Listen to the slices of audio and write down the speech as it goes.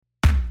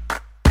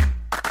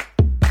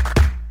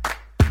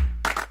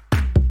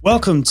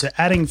Welcome to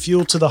Adding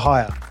Fuel to the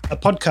Hire, a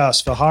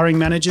podcast for hiring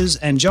managers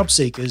and job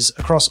seekers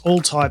across all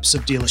types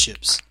of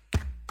dealerships.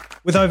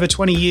 With over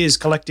 20 years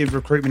collective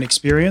recruitment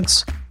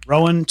experience,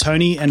 Rowan,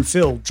 Tony and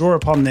Phil draw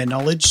upon their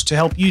knowledge to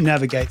help you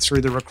navigate through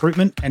the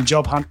recruitment and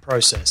job hunt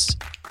process.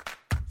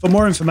 For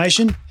more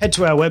information, head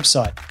to our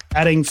website,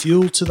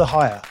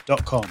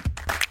 addingfueltothehire.com.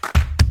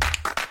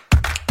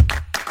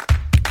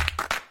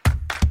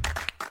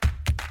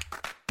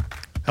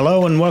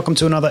 Hello and welcome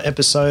to another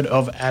episode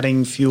of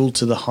Adding Fuel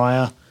to the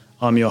Hire.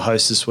 I'm your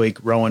host this week,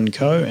 Rowan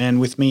Coe, and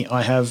with me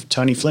I have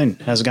Tony Flynn.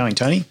 How's it going,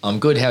 Tony? I'm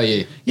good. How are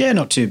you? Yeah,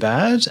 not too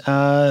bad.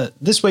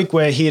 This week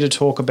we're here to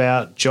talk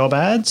about job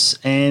ads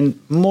and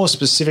more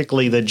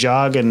specifically the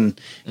jargon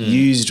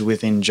used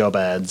within job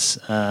ads.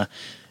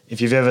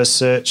 If you've ever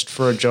searched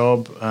for a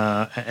job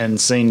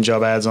and seen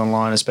job ads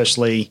online,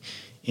 especially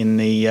in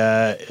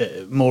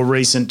the more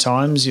recent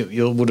times,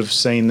 you would have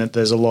seen that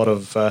there's a lot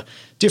of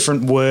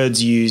different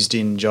words used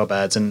in job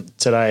ads. And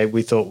today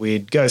we thought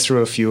we'd go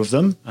through a few of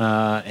them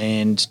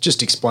and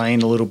just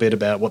explain a little bit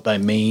about what they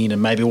mean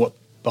and maybe what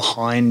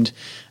behind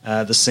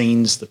the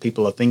scenes that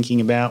people are thinking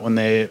about when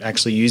they're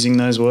actually using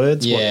those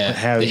words.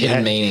 Yeah, the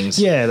hidden meanings.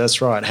 Yeah,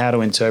 that's right. How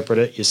to interpret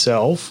it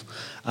yourself.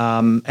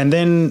 And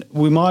then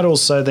we might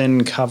also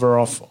then cover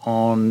off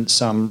on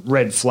some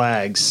red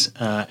flags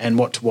and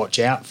what to watch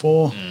out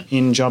for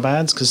in job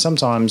ads, because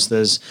sometimes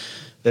there's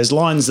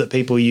lines that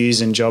people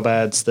use in job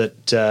ads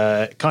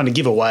that kind of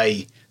give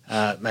away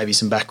maybe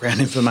some background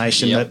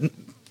information that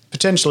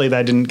potentially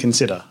they didn't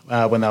consider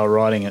when they were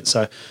writing it.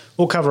 So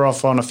we'll cover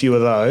off on a few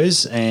of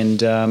those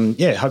and,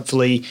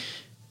 hopefully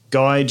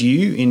guide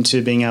you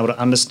into being able to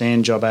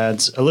understand job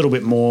ads a little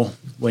bit more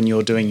when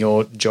you're doing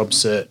your job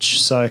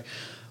search. So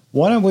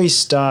why don't we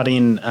start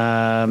in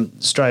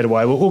straight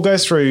away? We'll go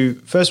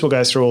through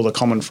all the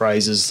common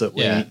phrases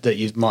that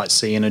you might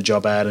see in a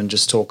job ad and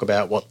just talk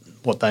about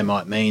what they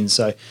might mean.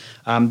 So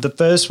the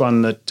first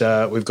one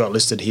that we've got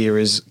listed here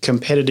is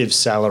competitive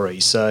salary.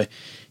 So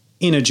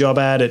in a job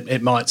ad,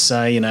 it might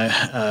say,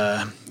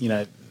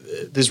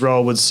 this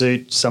role would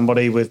suit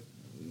somebody with,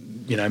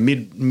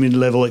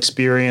 mid-level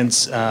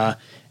experience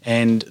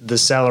and the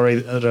salary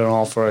that on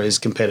offer is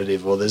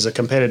competitive, or there's a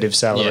competitive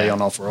salary on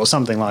offer or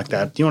something like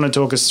that. Do you want to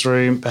talk us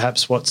through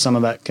perhaps what some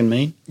of that can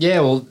mean? Yeah,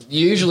 well,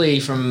 usually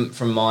from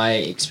my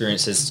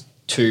experience, there's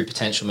two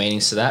potential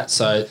meanings to that.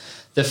 So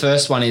the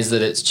first one is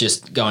that it's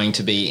just going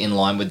to be in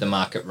line with the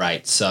market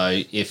rate.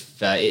 So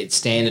if it's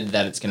standard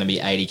that it's going to be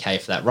 $80K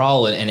for that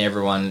role and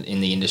everyone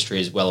in the industry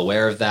is well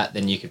aware of that,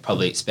 then you could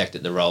probably expect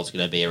that the role's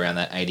going to be around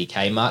that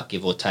 $80K mark,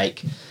 give or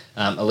take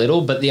a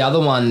little. But the other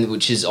one,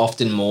 which is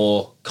often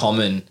more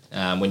common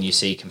when you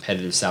see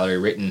competitive salary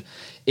written,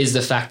 is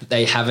the fact that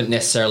they haven't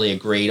necessarily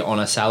agreed on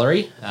a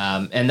salary.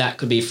 And that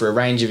could be for a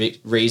range of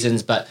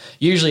reasons, but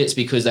usually it's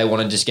because they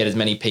want to just get as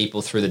many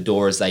people through the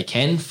door as they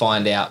can,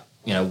 find out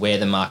where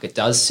the market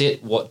does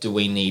sit, what do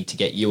we need to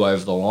get you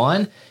over the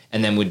line,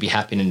 and then we'd be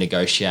happy to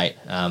negotiate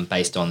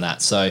based on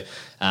that. So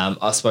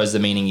I suppose the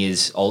meaning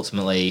is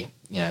ultimately,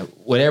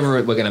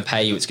 whatever we're going to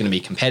pay you, it's going to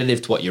be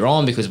competitive to what you're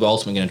on, because we're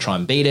ultimately going to try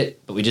and beat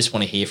it, but we just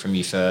want to hear from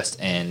you first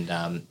and,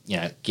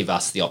 give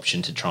us the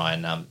option to try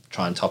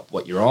and top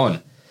what you're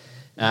on.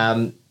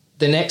 The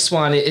next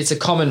one, it's a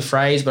common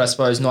phrase, but I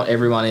suppose not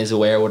everyone is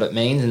aware of what it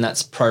means, and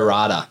that's pro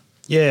rata.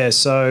 Yeah,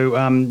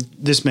 so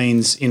this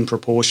means in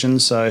proportion.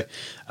 So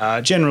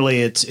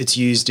generally it's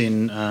used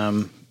in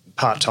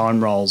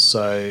part-time roles.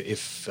 So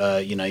if,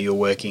 you're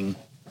working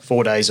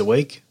 4 days a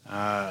week,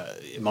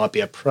 it might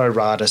be a pro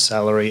rata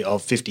salary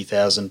of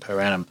 $50,000 per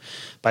annum.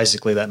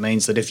 Basically, that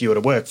means that if you were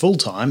to work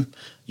full-time,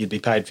 you'd be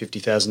paid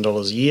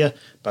 $50,000 a year,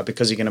 but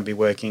because you're going to be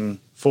working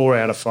 4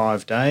 out of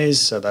 5 days,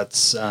 so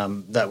that's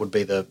that would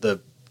be the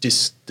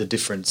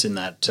difference in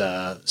that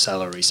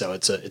salary. So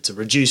it's a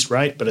reduced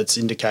rate, but it's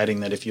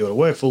indicating that if you were to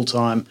work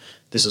full-time,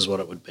 this is what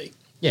it would be.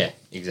 Yeah,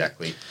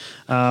 exactly.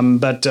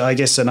 But I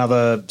guess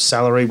another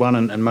salary one,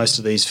 and most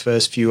of these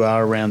first few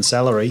are around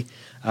salary,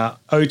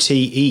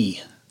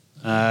 OTE.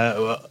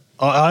 I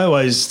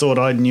always thought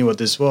I knew what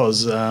this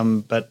was,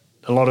 but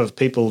a lot of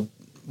people,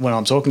 when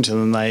I'm talking to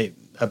them,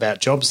 about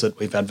jobs that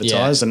we've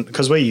advertised, and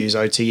because we use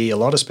OTE a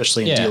lot,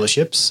 especially in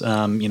dealerships,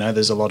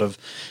 there's a lot of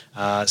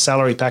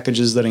salary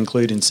packages that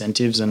include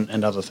incentives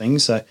and other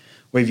things. So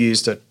we've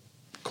used it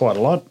quite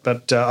a lot,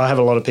 but I have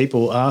a lot of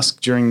people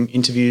ask during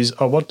interviews,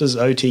 what does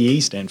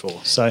OTE stand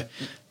for? So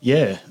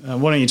why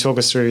don't you talk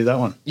us through that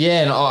one?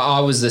 Yeah, and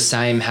I was the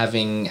same,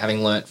 having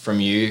learnt from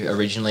you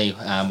originally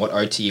what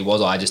OTE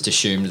was. I just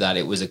assumed that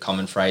it was a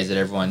common phrase that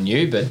everyone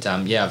knew, but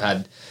I've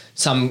had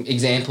some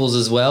examples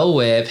as well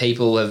where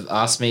people have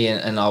asked me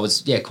and I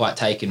was quite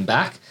taken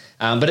back.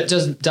 But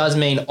it does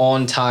mean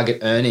on target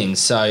earnings.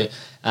 So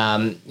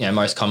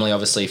most commonly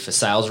obviously for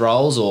sales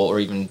roles or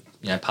even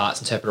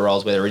parts interpreter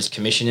roles where there is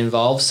commission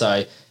involved.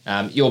 So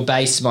your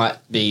base might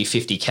be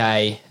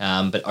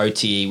 50K, but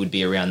OTE would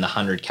be around the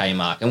 100K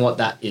mark. And what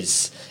that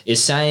is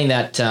saying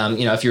that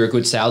if you're a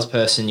good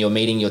salesperson, you're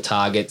meeting your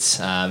targets.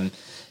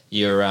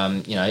 You're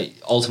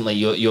ultimately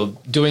you're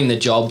doing the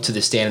job to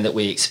the standard that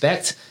we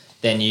expect.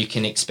 then you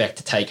can expect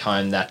to take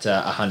home that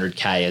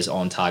 100K as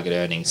on-target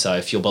earnings. So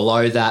if you're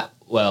below that,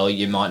 well,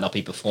 you might not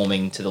be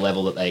performing to the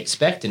level that they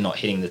expect and not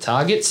hitting the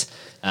targets.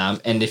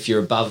 And if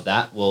you're above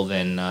that, well,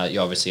 then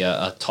you're obviously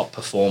a top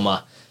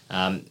performer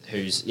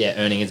who's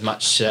earning as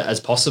much as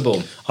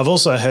possible. I've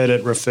also heard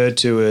it referred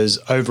to as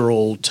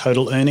overall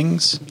total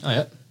earnings. Oh,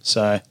 yeah.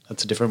 So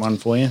that's a different one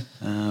for you.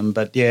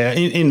 But yeah,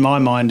 in my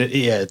mind,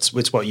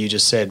 it's what you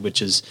just said,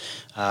 which is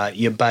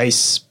your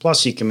base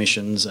plus your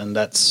commissions, and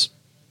that's,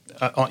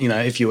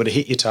 if you were to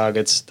hit your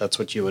targets, that's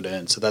what you would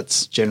earn. So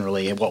that's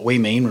generally what we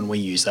mean when we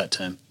use that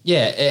term.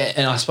 Yeah,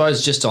 and I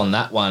suppose just on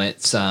that one,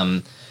 it's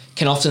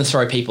can often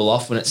throw people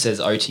off when it says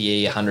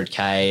OTE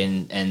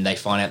 100K and they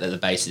find out that the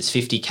base is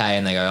 50K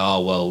and they go,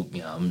 oh, well,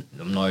 I'm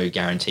no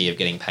guarantee of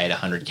getting paid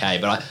 100K.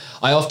 But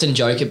I often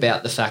joke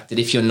about the fact that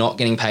if you're not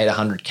getting paid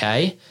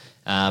 100K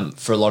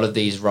for a lot of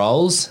these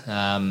roles,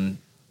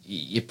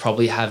 you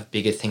probably have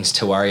bigger things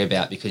to worry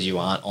about because you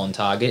aren't on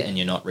target and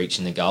you're not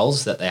reaching the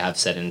goals that they have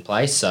set in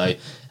place. So,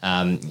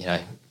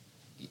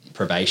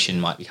 probation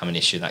might become an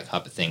issue, that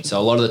type of thing. So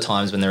a lot of the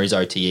times when there is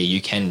OTE,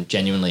 you can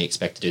genuinely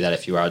expect to do that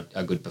if you are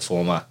a good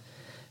performer.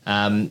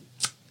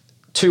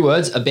 2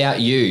 words,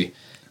 about you.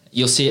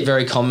 You'll see it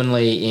very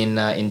commonly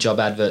in job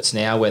adverts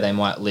now where they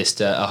might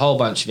list a whole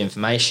bunch of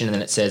information and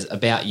then it says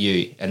about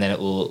you, and then it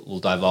will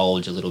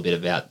divulge a little bit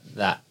about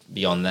that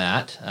beyond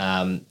that.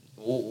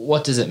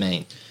 What does it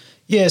mean?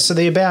 Yeah, so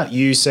the About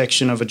You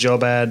section of a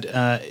job ad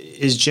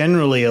is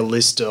generally a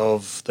list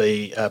of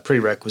the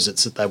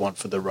prerequisites that they want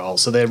for the role.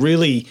 So they're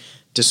really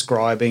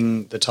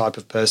describing the type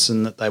of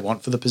person that they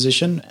want for the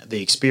position, the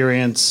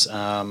experience,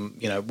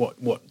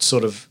 what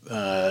sort of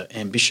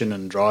ambition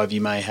and drive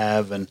you may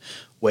have and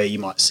where you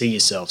might see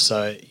yourself.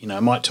 So, I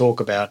might talk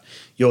about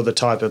you're the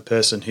type of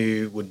person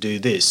who would do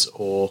this,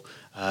 or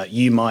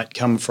you might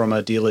come from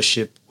a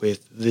dealership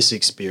with this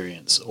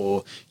experience,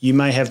 or you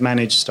may have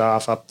managed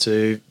staff up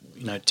to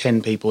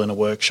 10 people in a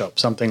workshop,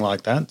 something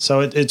like that. So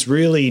it's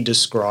really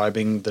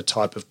describing the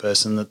type of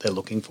person that they're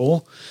looking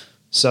for.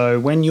 So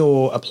when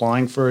you're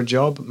applying for a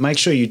job, make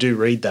sure you do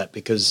read that,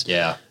 because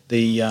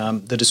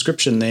the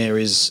description there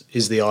is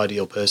the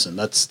ideal person.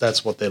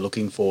 That's what they're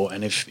looking for.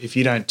 And if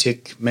you don't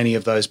tick many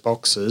of those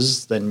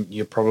boxes, then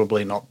you're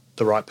probably not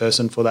the right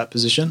person for that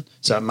position.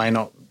 So it may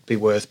not be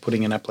worth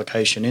putting an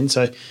application in.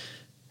 So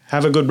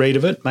have a good read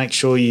of it. Make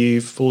sure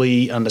you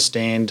fully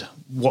understand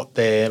what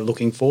they're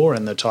looking for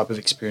and the type of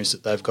experience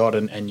that they've got,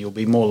 and you'll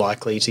be more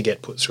likely to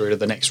get put through to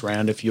the next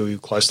round if you're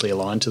closely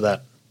aligned to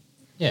that.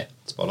 Yeah,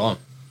 spot on.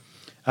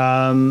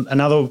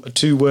 Another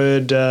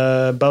 2-word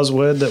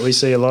buzzword that we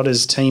see a lot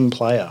is team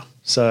player.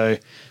 So,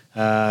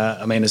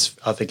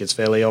 I think it's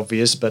fairly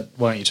obvious, but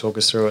why don't you talk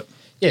us through it?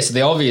 Yeah, so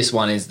the obvious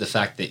one is the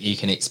fact that you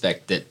can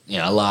expect that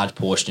a large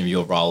portion of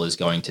your role is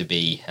going to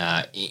be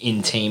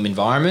in team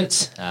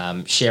environments,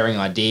 sharing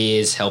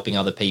ideas, helping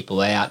other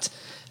people out.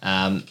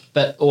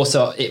 But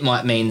also it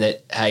might mean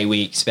that, hey,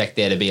 we expect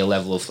there to be a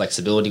level of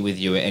flexibility with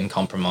you and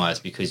compromise,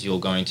 because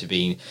you're going to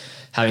be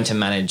having to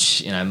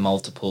manage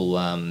multiple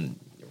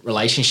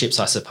relationships,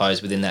 I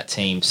suppose, within that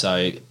team.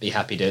 So be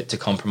happy to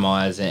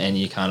compromise, and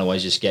you can't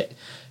always just get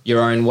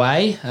your own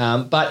way.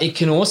 But it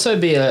can also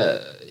be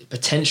a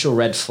potential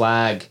red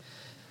flag,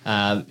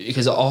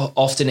 because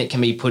often it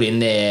can be put in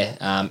there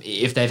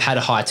if they've had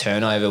a high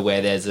turnover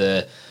where there's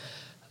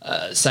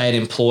say an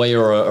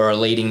employer or a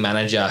leading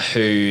manager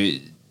who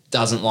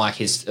doesn't like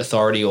his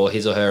authority or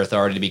his or her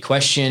authority to be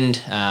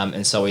questioned,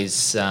 and so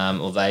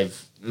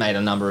they've made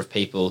a number of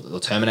people or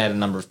terminated a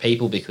number of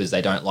people because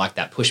they don't like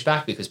that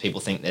pushback, because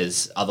people think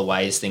there's other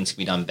ways things can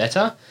be done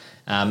better.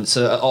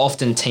 So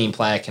often team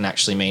player can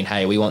actually mean,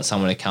 hey, we want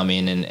someone to come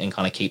in and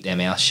kind of keep their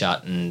mouth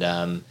shut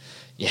and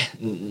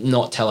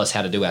not tell us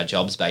how to do our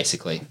jobs,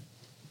 basically.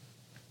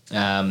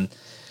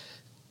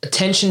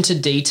 Attention to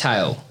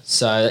detail.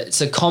 So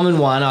it's a common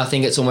one. I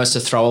think it's almost a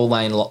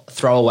throwaway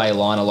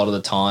line a lot of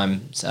the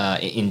time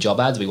in job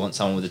ads. We want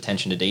someone with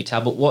attention to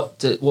detail. But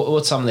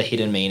what's some of the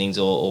hidden meanings,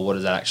 or what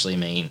does that actually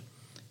mean?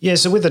 Yeah,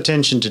 so with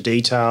attention to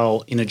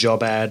detail in a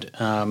job ad,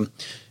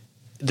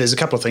 there's a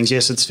couple of things.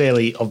 Yes, it's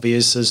fairly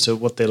obvious as to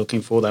what they're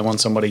looking for. They want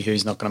somebody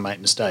who's not going to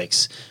make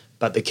mistakes.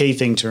 But the key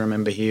thing to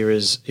remember here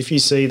is if you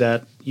see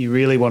that, you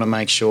really want to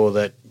make sure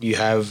that you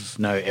have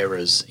no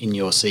errors in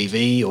your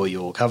CV or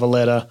your cover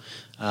letter,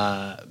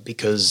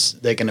 because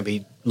they're going to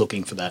be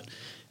looking for that.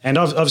 And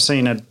I've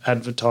seen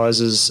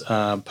advertisers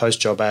post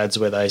job ads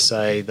where they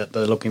say that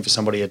they're looking for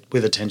somebody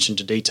with attention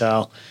to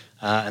detail,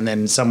 and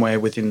then somewhere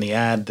within the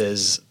ad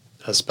there's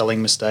a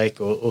spelling mistake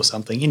or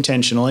something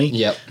intentionally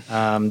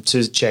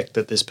to check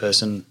that this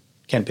person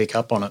can pick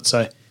up on it.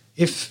 So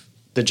if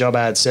the job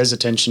ad says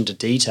attention to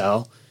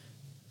detail,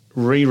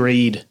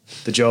 reread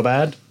the job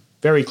ad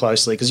very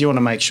closely, because you want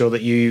to make sure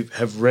that you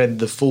have read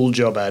the full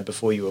job ad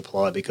before you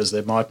apply, because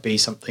there might be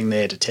something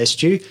there to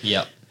test you.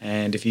 Yep.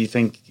 And if you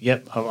think,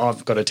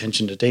 I've got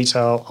attention to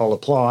detail, I'll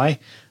apply,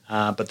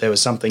 but there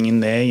was something in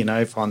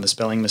there, find the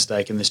spelling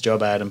mistake in this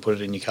job ad and put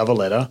it in your cover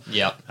letter,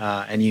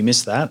 and you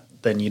miss that,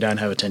 then you don't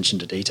have attention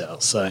to detail.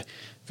 So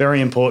very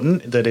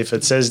important that if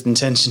it says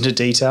attention to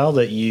detail,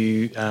 that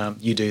you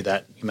do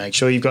that. You make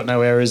sure you've got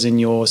no errors in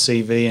your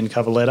CV and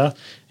cover letter,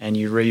 and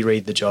you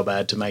reread the job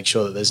ad to make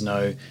sure that there's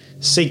no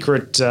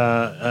secret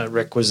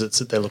requisites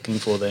that they're looking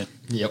for there.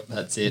 Yep,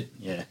 that's it.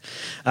 Yeah.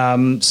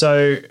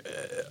 So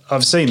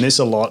I've seen this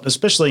a lot,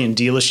 especially in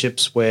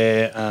dealerships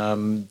where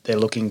they're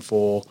looking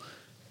for,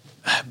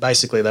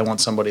 basically they want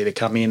somebody to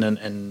come in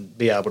and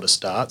be able to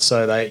start.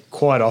 So they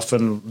quite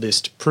often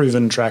list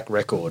proven track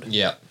record.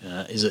 Yeah.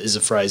 Is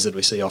a phrase that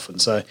we see often.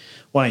 So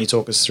why don't you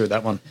talk us through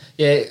that one?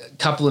 Yeah, a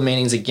couple of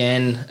meanings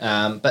again,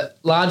 but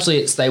largely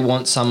it's they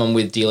want someone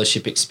with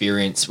dealership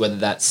experience, whether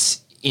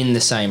that's in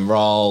the same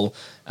role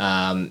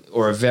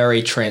or a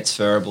very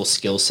transferable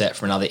skill set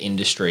for another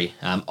industry.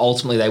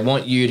 Ultimately, they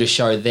want you to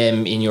show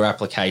them in your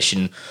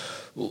application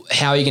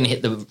how you're going to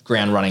hit the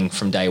ground running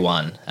from day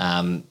one.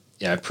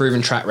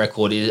 Proven track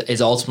record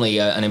is ultimately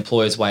an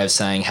employer's way of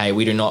saying, hey,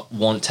 we do not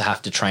want to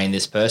have to train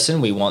this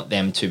person. We want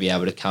them to be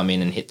able to come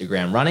in and hit the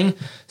ground running.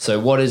 So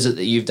what is it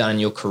that you've done in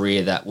your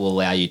career that will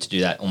allow you to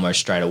do that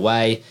almost straight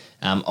away?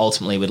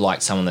 Ultimately, we'd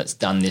like someone that's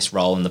done this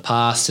role in the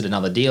past at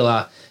another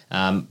dealer.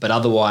 But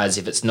otherwise,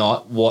 if it's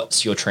not,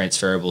 what's your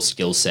transferable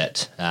skill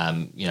set?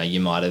 You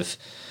might have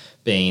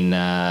been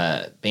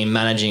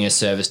managing a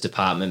service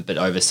department but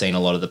overseen a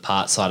lot of the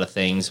parts side of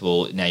things.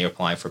 Well, now you're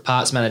applying for a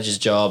parts manager's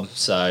job,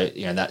 so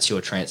that's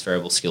your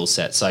transferable skill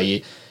set. So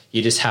you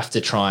just have to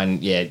try and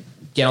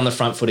get on the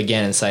front foot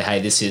again and say, hey,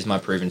 this is my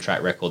proven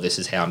track record. This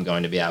is how I'm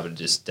going to be able to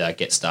just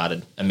get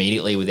started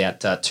immediately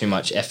without too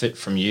much effort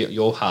from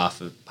your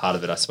part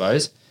of it, I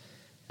suppose.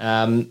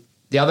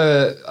 The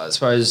other, I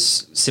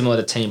suppose, similar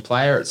to team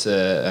player, it's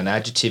an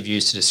adjective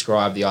used to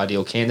describe the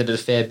ideal candidate a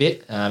fair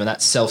bit, and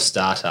that's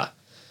self-starter.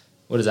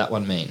 What does that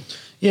one mean?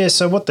 Yeah,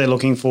 so what they're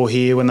looking for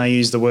here when they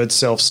use the word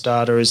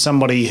self-starter is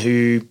somebody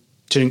who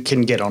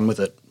can get on with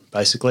it,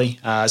 basically.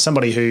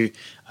 Somebody who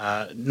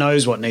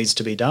knows what needs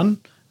to be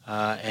done,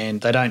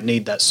 and they don't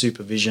need that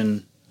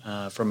supervision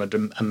from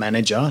a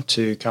manager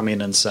to come in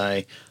and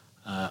say,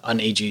 I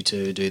need you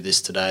to do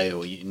this today,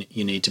 or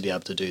you need to be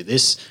able to do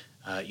this.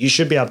 You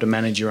should be able to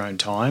manage your own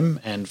time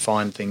and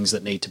find things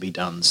that need to be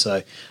done.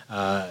 So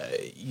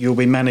you'll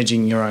be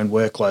managing your own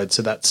workload,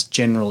 so that's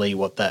generally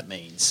what that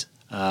means.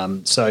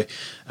 So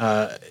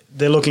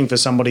they're looking for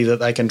somebody that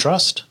they can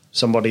trust,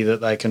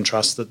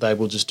 that they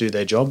will just do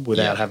their job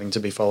without having to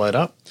be followed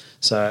up.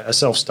 So a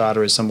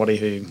self-starter is somebody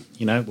who,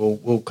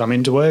 will come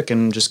into work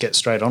and just get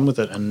straight on with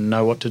it and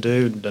know what to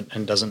do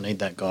and doesn't need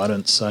that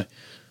guidance. So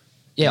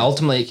yeah,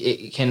 ultimately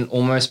it can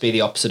almost be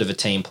the opposite of a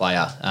team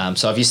player.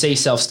 So if you see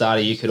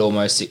self-starter, you could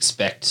almost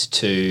expect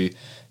to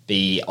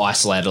be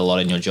isolated a lot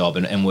in your job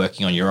and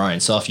working on your own.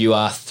 So if you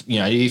are,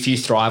 if you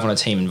thrive on a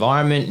team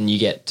environment and you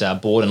get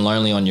bored and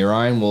lonely on your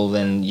own, well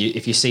then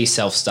if you see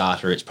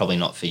self-starter, it's probably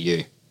not for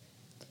you.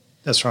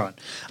 That's right.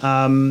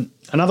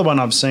 Another one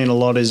I've seen a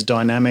lot is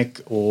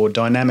dynamic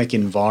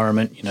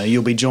environment.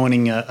 You'll be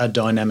joining a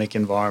dynamic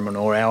environment,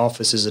 or our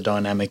office is a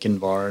dynamic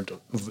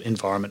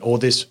environment, or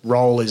this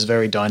role is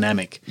very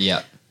dynamic.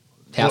 Yeah.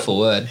 Powerful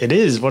word. It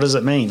is. What does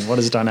it mean? What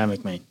does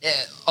dynamic mean?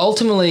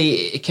 Ultimately,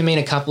 it can mean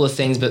a couple of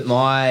things, but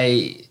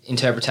my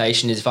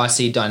interpretation is if I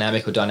see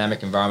dynamic or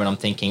dynamic environment, I'm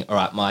thinking, all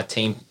right, my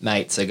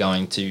teammates are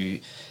going to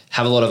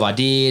have a lot of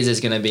ideas. There's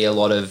going to be a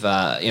lot of,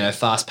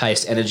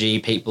 fast-paced energy.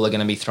 People are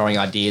going to be throwing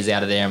ideas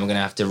out of there, and we're going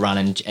to have to run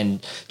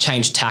and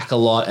change tack a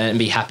lot and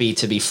be happy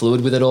to be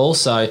fluid with it all.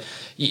 So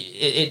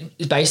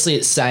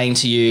it's saying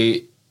to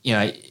you,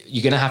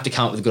 you're going to have to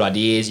come up with good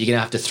ideas. You're going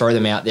to have to throw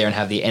them out there and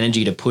have the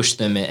energy to push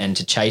them and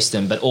to chase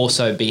them, but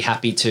also be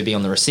happy to be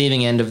on the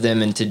receiving end of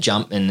them and to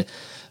jump and,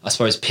 I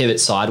suppose, pivot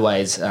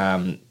sideways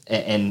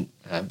and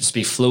just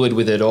be fluid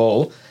with it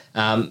all.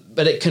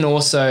 But it can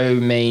also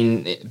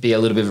be a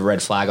little bit of a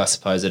red flag, I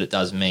suppose, that it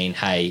does mean,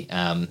 hey,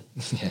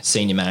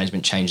 senior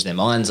management change their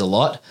minds a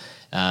lot.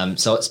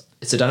 So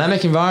it's a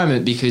dynamic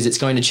environment because it's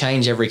going to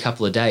change every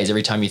couple of days.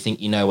 Every time you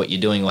think you know what you're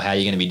doing or how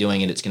you're going to be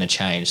doing it, it's going to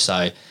change.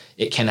 So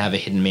it can have a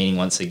hidden meaning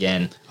once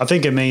again. I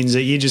think it means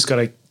that you just got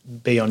to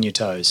be on your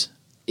toes.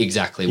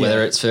 Exactly,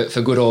 whether it's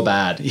for good or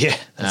bad. Yeah,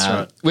 that's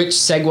right. Which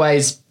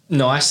segues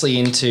nicely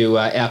into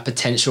our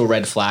potential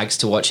red flags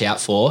to watch out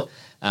for.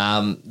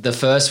 The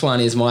first one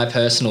is my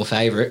personal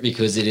favourite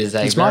because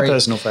it's my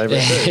personal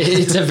favourite too.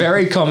 It's a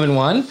very common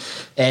one,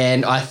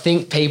 and I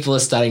think people are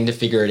starting to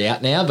figure it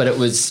out now, but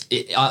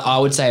I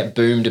would say it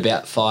boomed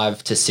about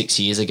 5 to 6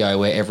 years ago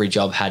where every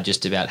job had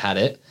just about had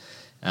it,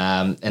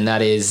 and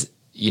that is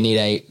you need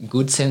a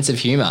good sense of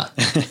humour.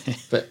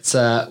 But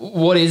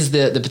what is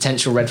the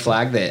potential red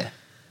flag there?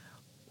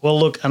 Well,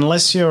 look,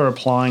 unless you're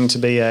applying to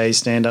be a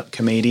stand-up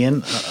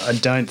comedian, I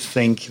don't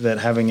think that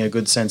having a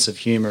good sense of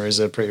humour is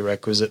a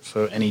prerequisite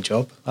for any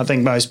job. I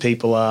think most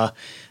people are,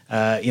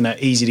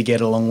 easy to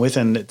get along with,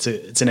 and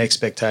it's an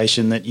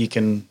expectation that you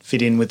can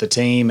fit in with the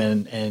team,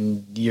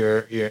 and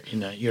you're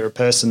a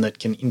person that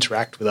can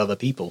interact with other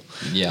people.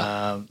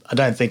 Yeah, I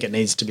don't think it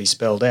needs to be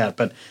spelled out,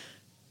 but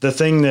the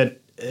thing that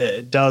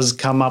does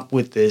come up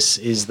with this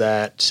is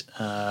that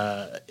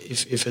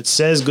if it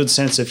says good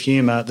sense of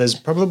humour, there's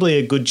probably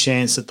a good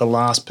chance that the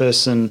last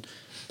person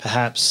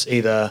perhaps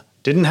either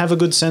didn't have a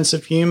good sense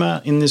of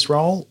humour in this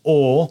role,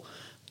 or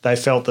they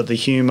felt that the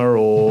humour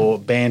or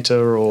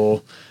banter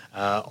or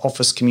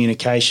office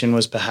communication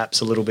was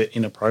perhaps a little bit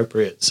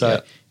inappropriate.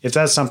 So if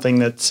that's something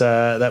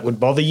that would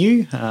bother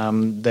you,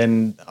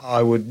 then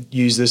I would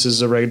use this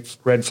as a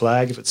red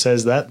flag. If it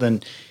says that,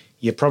 then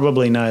you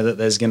probably know that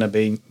there's going to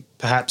be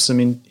perhaps some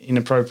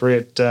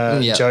inappropriate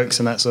jokes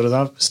and that sort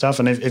of stuff.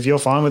 And if you're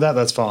fine with that,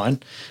 that's fine.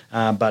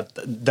 But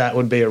that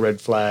would be a red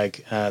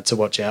flag to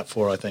watch out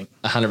for, I think.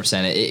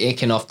 100%. It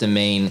can often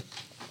mean,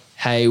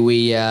 hey,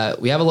 we have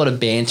a lot of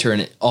banter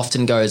and it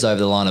often goes over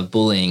the line of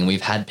bullying.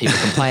 We've had people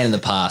complain in the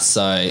past,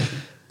 so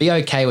be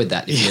okay with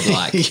that if you'd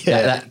like.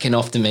 That can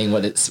often mean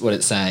what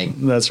it's saying.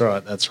 That's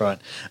right.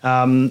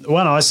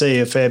 One I see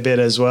a fair bit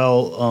as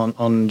well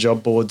on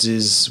job boards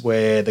is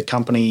where the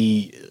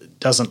company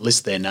doesn't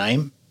list their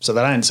name. So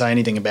they don't say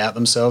anything about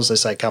themselves. They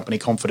say company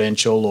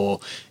confidential, or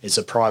it's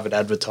a private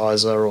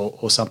advertiser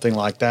or something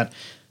like that.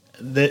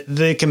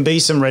 There can be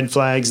some red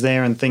flags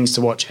there and things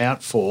to watch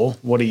out for.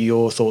 What are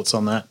your thoughts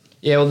on that?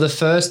 Yeah, well, the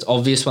first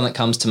obvious one that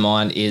comes to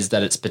mind is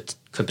that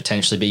could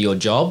potentially be your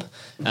job.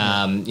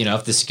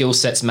 If the skill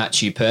sets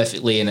match you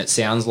perfectly and it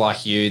sounds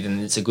like you, then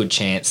it's a good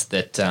chance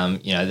that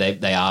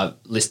they are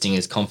listing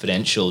as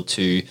confidential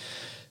to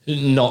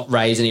not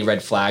raise any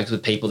red flags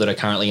with people that are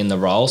currently in the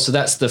role. So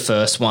that's the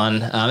first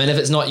one. And if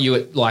it's not you,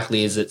 it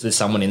likely is that there's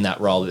someone in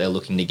that role that they're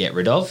looking to get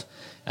rid of.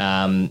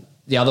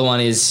 The other one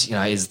is,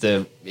 is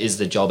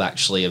the job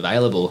actually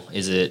available?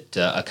 Is it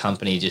a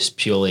company just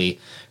purely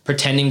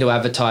pretending to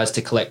advertise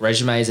to collect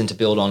resumes and to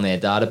build on their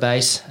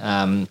database?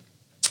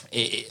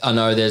 I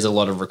know there's a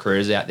lot of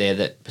recruiters out there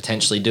that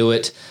potentially do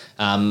it.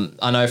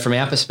 I know from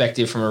our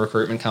perspective, from a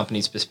recruitment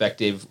company's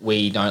perspective,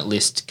 we don't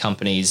list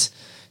companies'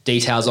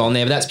 details on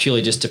there, but that's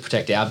purely just to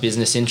protect our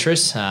business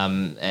interests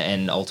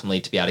and ultimately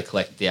to be able to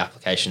collect the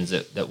applications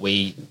that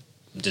we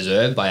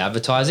deserve by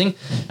advertising.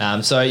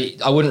 So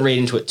I wouldn't read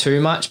into it too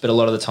much, but a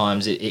lot of the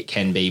times it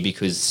can be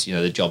because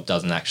the job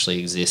doesn't actually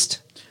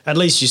exist. At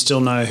least you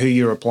still know who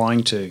you're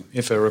applying to.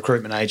 If a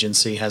recruitment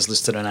agency has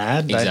listed an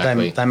ad,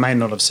 exactly. they may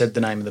not have said the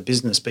name of the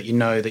business, but you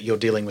know that you're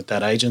dealing with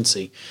that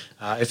agency.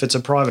 If it's a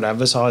private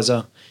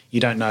advertiser,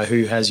 you don't know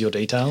who has your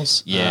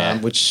details,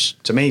 which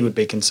to me would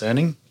be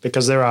concerning,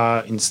 because there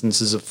are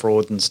instances of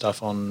fraud and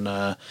stuff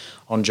on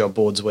job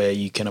boards where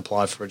you can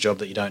apply for a job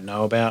that you don't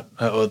know about,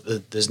 or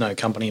there's no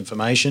company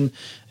information,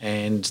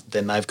 and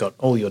then they've got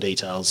all your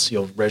details,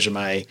 your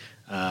resume,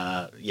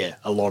 a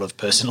lot of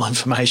personal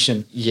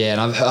information.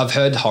 Yeah, and I've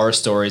heard horror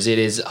stories. It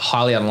is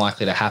highly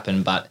unlikely to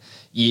happen, but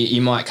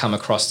you might come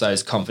across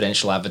those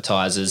confidential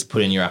advertisers,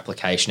 put in your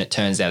application. It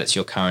turns out it's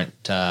your current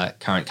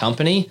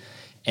company,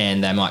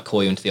 and they might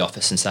call you into the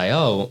office and say,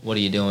 "Oh, what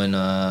are you doing?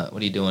 What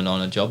are you doing on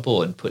a job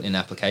board? Putting in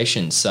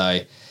applications." So,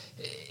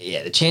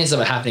 the chance of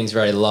it happening is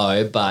very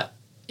low, but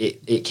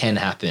it can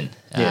happen.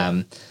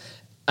 Yeah.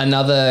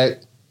 Another,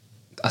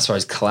 I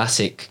suppose,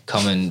 classic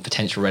common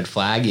potential red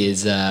flag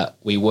is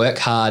we work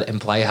hard and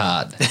play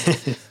hard.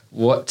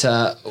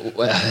 I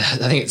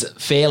think it's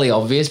fairly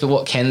obvious, but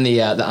what can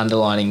the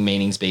underlining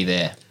meanings be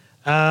there?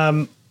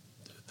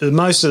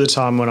 Most of the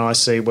time when I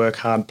see work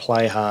hard,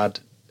 play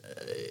hard,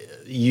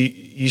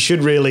 you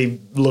should really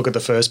look at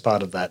the first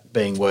part of that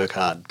being work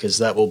hard, because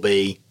that will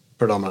be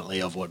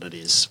predominantly of what it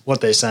is.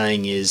 What they're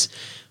saying is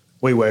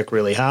we work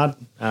really hard,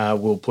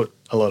 we'll put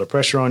a lot of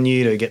pressure on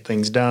you to get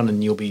things done,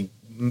 and you'll be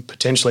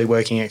potentially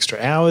working extra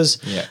hours,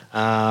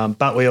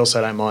 but we also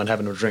don't mind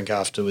having a drink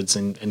afterwards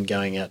and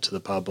going out to the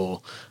pub,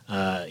 or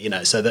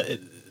so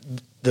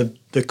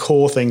the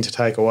core thing to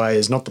take away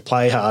is not the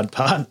play hard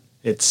part.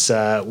 It's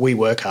we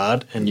work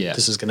hard, and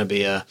this is going to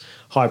be a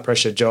high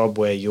pressure job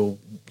where you'll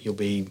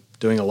be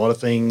doing a lot of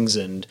things,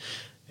 and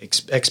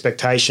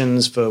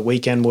expectations for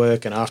weekend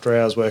work and after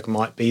hours work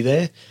might be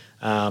there,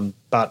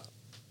 but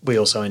we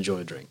also enjoy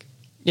a drink.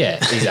 Yeah,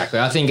 exactly.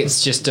 I think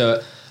it's just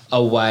a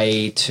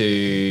way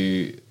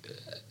to,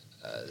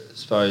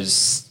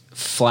 suppose,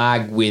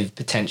 flag with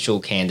potential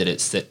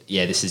candidates that,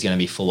 this is going to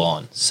be full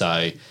on. So,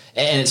 and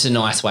it's a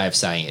nice way of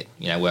saying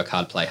it, work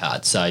hard, play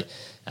hard. So,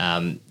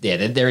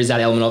 there is that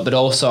element of it. But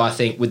also, I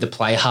think with the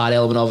play hard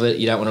element of it,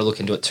 you don't want to look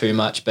into it too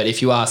much. But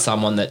if you are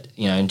someone that,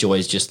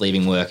 enjoys just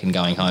leaving work and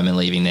going home and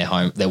leaving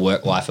their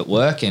work life at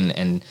work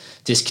and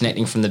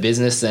disconnecting from the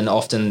business, then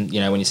often,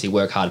 when you see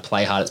work hard,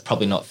 play hard, it's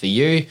probably not for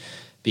you.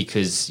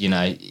 Because,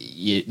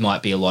 it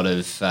might be a lot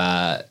of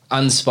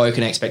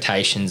unspoken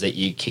expectations that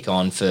you kick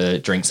on for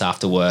drinks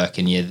after work,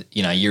 and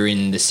you're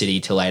in the city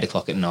till 8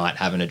 o'clock at night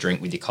having a drink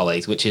with your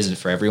colleagues, which isn't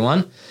for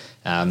everyone.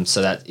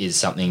 So that is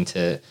something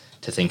to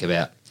think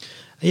about.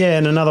 Yeah,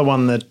 and another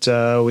one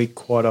that we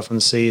quite often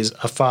see is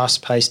a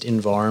fast-paced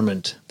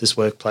environment. This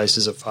workplace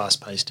is a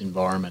fast-paced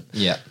environment.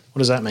 Yeah. What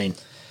does that mean?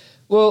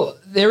 Well,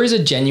 there is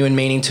a genuine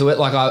meaning to it.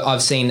 Like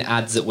I've seen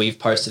ads that we've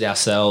posted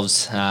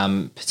ourselves,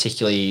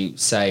 particularly,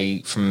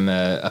 say, from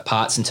a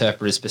parts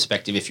interpreter's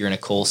perspective, if you're in a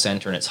call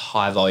center and it's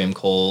high volume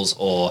calls,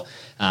 or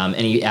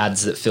any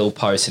ads that Phil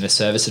posts in a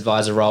service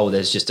advisor role where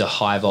there's just a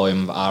high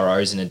volume of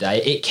ROs in a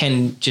day. It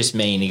can just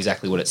mean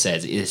exactly what it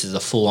says. This is a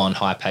full-on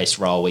high-paced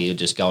role where you're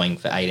just going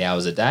for 8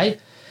 hours a day.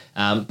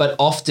 But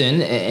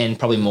often, and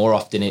probably more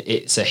often,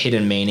 it's a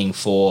hidden meaning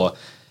for,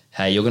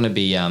 hey, you're going to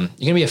be a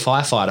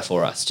firefighter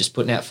for us, just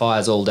putting out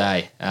fires all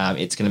day.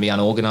 It's going to be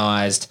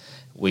unorganized.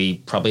 We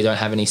probably don't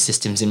have any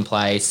systems in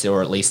place,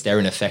 or at least they're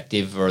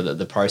ineffective, or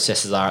the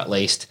processes are at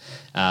least.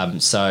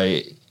 So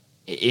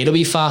it'll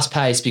be fast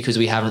paced because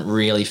we haven't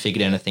really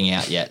figured anything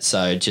out yet.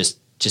 So just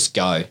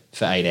go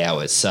for 8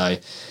 hours. So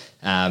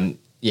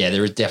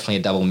there is definitely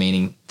a double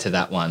meaning to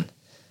that one.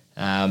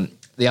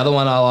 The other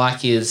one I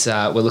like is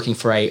we're looking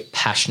for a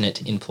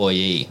passionate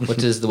employee. What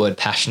does the word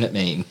passionate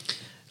mean?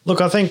 Look,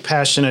 I think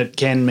passionate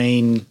can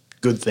mean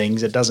good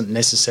things. It doesn't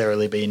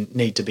necessarily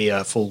need to be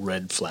a full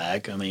red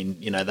flag. I mean,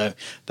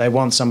 they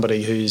want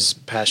somebody who's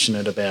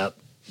passionate about,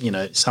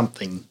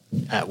 something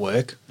at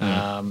work.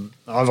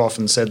 I've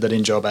often said that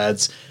in job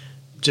ads,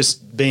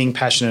 just being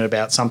passionate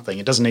about something.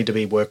 It doesn't need to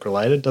be work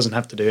related. It doesn't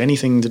have to do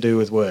anything to do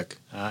with work.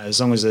 As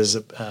long as there's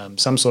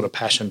some sort of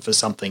passion for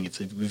something. If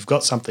you've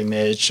got something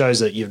there, it shows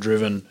that you've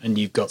driven and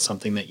you've got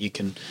something that you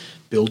can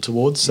build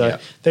towards. So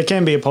there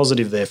can be a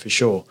positive there for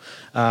sure.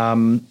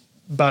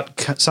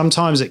 But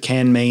sometimes it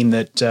can mean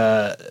that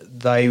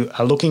they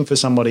are looking for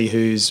somebody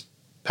who's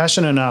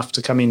passionate enough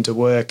to come into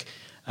work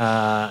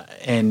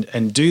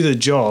and do the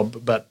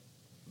job, but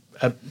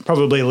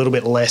probably a little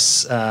bit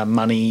less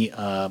money,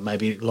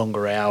 maybe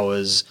longer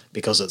hours,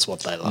 because it's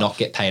what they love. Not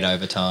get paid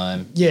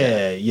overtime.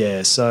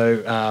 Yeah.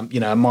 So,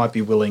 it might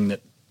be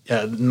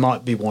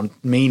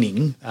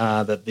meaning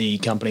that the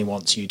company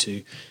wants you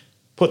to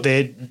put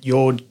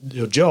your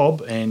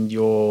job and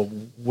your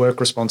work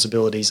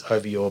responsibilities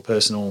over your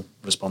personal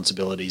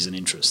responsibilities and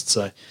interests.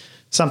 So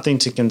something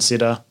to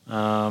consider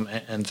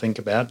and think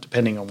about,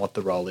 depending on what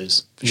the role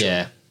is. For sure.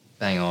 Yeah,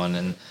 bang on.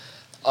 And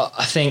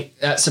I think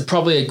that's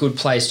probably a good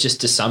place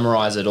just to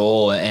summarise it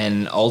all.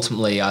 And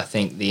ultimately, I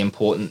think the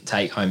important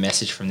take-home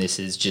message from this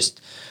is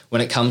just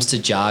when it comes to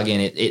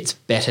jargon, it's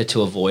better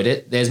to avoid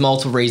it. There's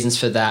multiple reasons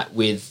for that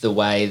with the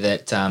way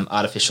that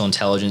artificial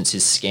intelligence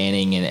is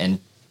scanning and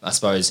I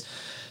suppose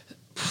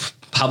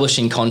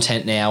publishing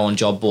content now on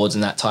job boards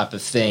and that type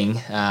of thing.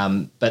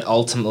 But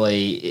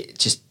ultimately, it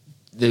just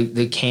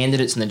the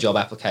candidates and the job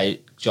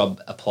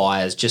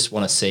appliers just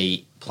want to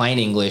see plain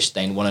English.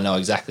 They want to know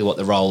exactly what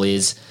the role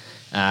is.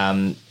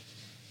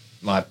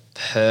 My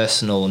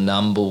personal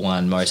number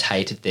one most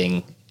hated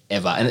thing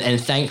ever,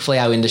 and thankfully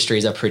our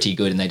industries are pretty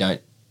good and they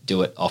don't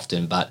do it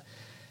often, but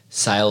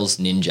sales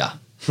ninja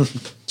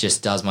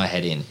just does my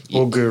head in.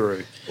 Or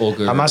guru.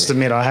 I must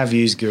admit I have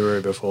used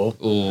guru before.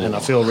 Ooh. And I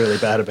feel really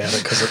bad about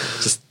it because it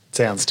just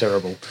sounds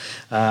terrible.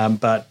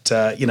 But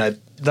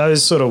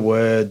those sort of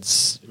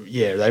words,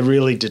 they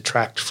really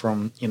detract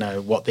from,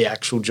 what the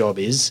actual job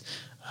is.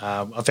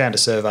 I found a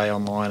survey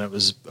online. It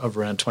was of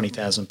around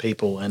 20,000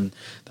 people, and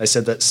they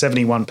said that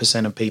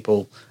 71% of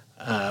people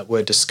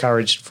were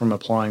discouraged from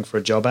applying for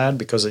a job ad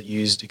because it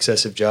used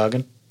excessive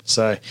jargon.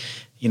 So,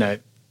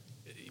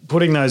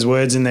 putting those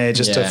words in there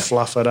just to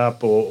fluff it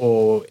up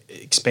or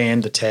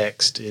expand the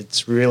text,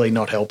 it's really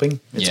not helping.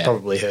 It's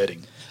probably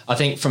hurting. I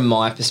think from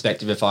my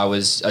perspective, if I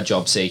was a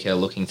job seeker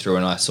looking through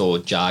and I saw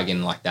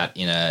jargon like that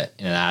in an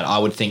ad, I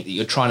would think that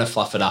you're trying to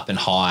fluff it up and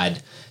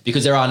hide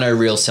because there are no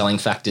real selling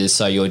factors.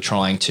 So you're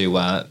trying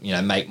to,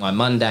 make my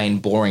mundane,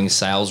 boring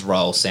sales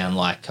role sound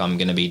like I'm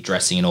going to be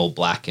dressing in all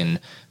black and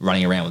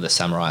running around with a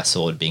samurai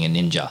sword, being a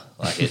ninja.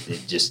 Like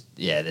it just,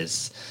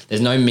 there's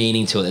no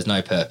meaning to it. There's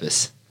no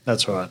purpose.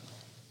 That's right.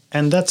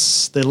 And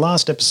that's the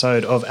last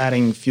episode of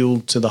Adding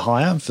Fuel to the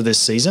Hire for this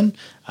season.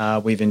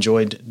 We've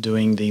enjoyed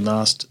doing the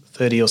last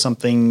 30 or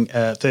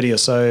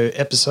so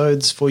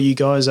episodes for you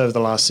guys over the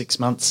last 6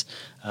 months.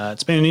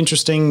 It's been an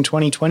interesting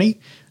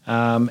 2020.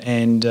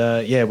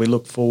 We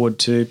look forward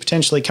to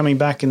potentially coming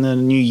back in the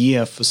new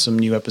year for some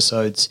new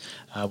episodes.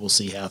 We'll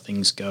see how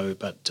things go.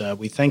 But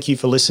we thank you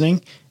for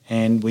listening,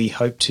 and we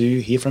hope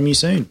to hear from you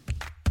soon.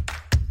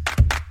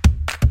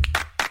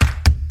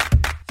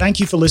 Thank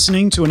you for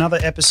listening to another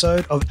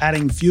episode of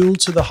Adding Fuel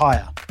to the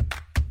Hire.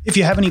 If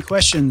you have any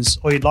questions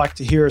or you'd like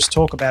to hear us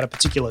talk about a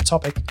particular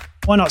topic,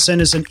 why not send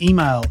us an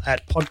email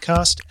at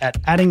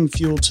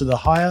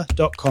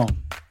podcast@addingfueltothehire.com.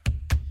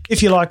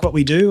 If you like what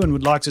we do and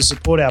would like to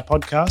support our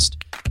podcast,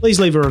 please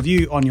leave a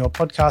review on your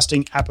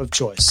podcasting app of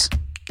choice.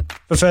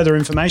 For further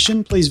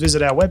information, please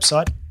visit our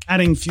website,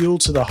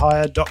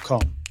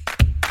 addingfueltothehire.com.